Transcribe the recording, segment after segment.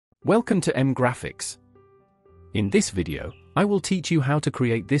Welcome to Graphics. In this video, I will teach you how to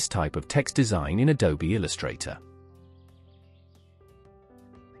create this type of text design in Adobe Illustrator.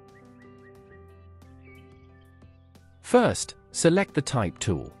 First, select the Type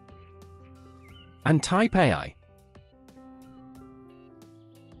tool and type AI.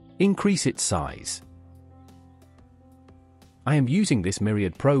 Increase its size. I am using this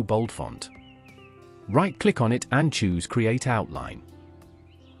Myriad Pro bold font. Right-click on it and choose Create Outline.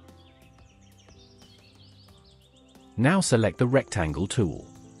 Now select the Rectangle tool.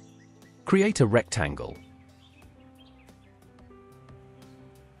 Create a rectangle.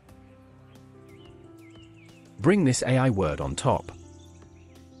 Bring this AI word on top.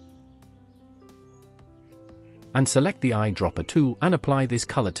 And select the eyedropper tool and apply this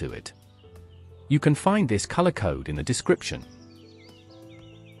color to it. You can find this color code in the description.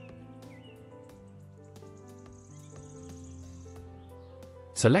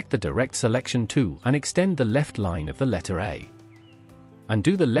 Select the Direct Selection tool and extend the left line of the letter A. And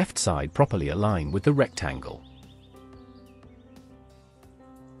do the left side properly align with the rectangle.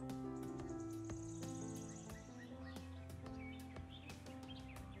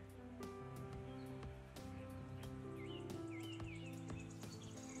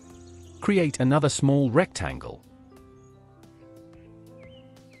 Create another small rectangle.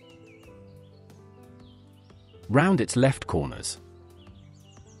 Round its left corners.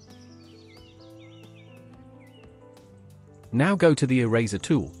 Now go to the Eraser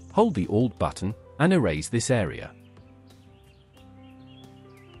tool, hold the Alt button, and erase this area.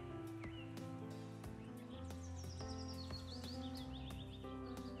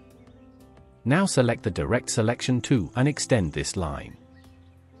 Now select the Direct Selection tool and extend this line.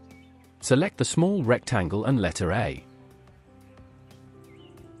 Select the small rectangle and letter A.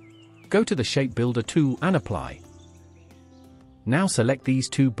 Go to the Shape Builder tool and apply. Now select these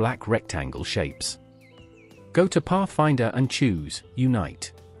two black rectangle shapes. Go to Pathfinder and choose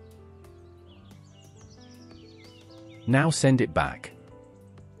Unite. Now send it back.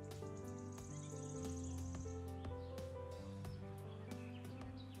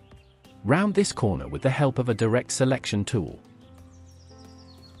 Round this corner with the help of a Direct Selection tool.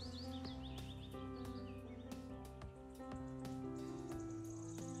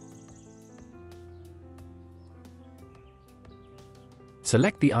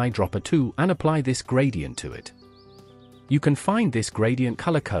 Select the eyedropper tool and apply this gradient to it. You can find this gradient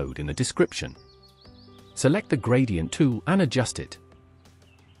color code in the description. Select the gradient tool and adjust it.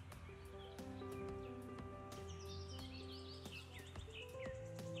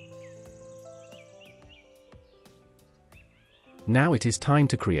 Now it is time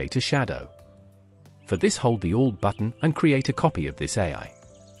to create a shadow. For this, hold the Alt button and create a copy of this AI.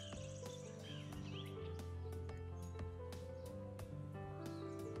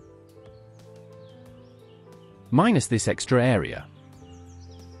 Minus this extra area.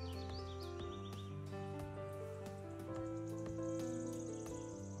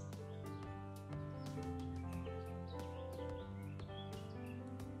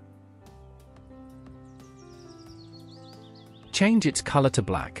 Change its color to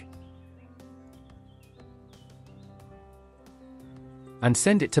black. And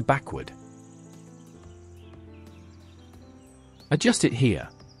send it to backward. Adjust it here.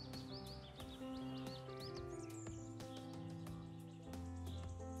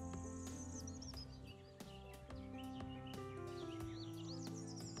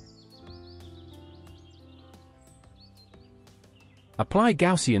 Apply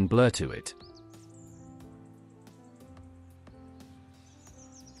Gaussian blur to it.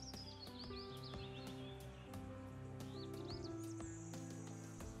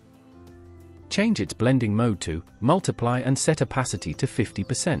 Change its blending mode to multiply and set opacity to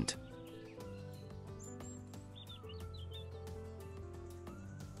 50%.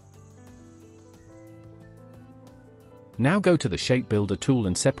 Now go to the Shape Builder tool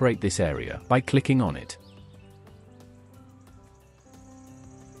and separate this area by clicking on it.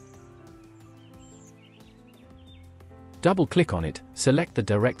 Double-click on it, select the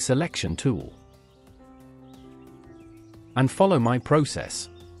Direct Selection tool. And follow my process.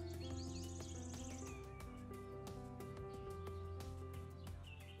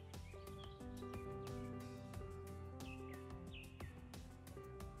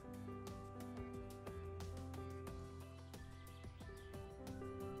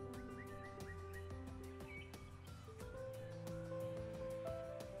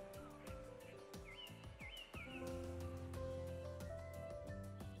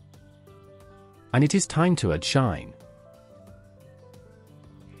 And it is time to add shine.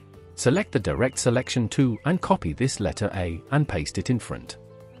 Select the Direct Selection tool and copy this letter A and paste it in front.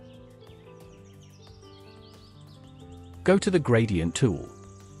 Go to the Gradient tool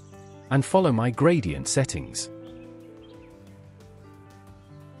and follow my gradient settings.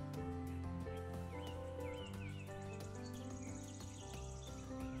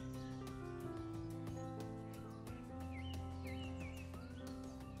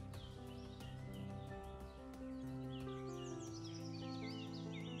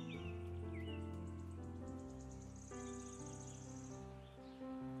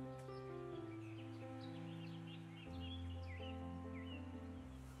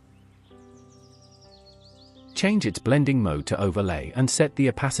 Change its blending mode to overlay and set the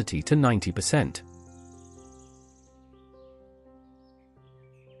opacity to 90%.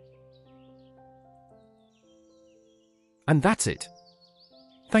 And that's it.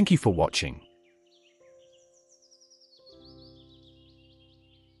 Thank you for watching.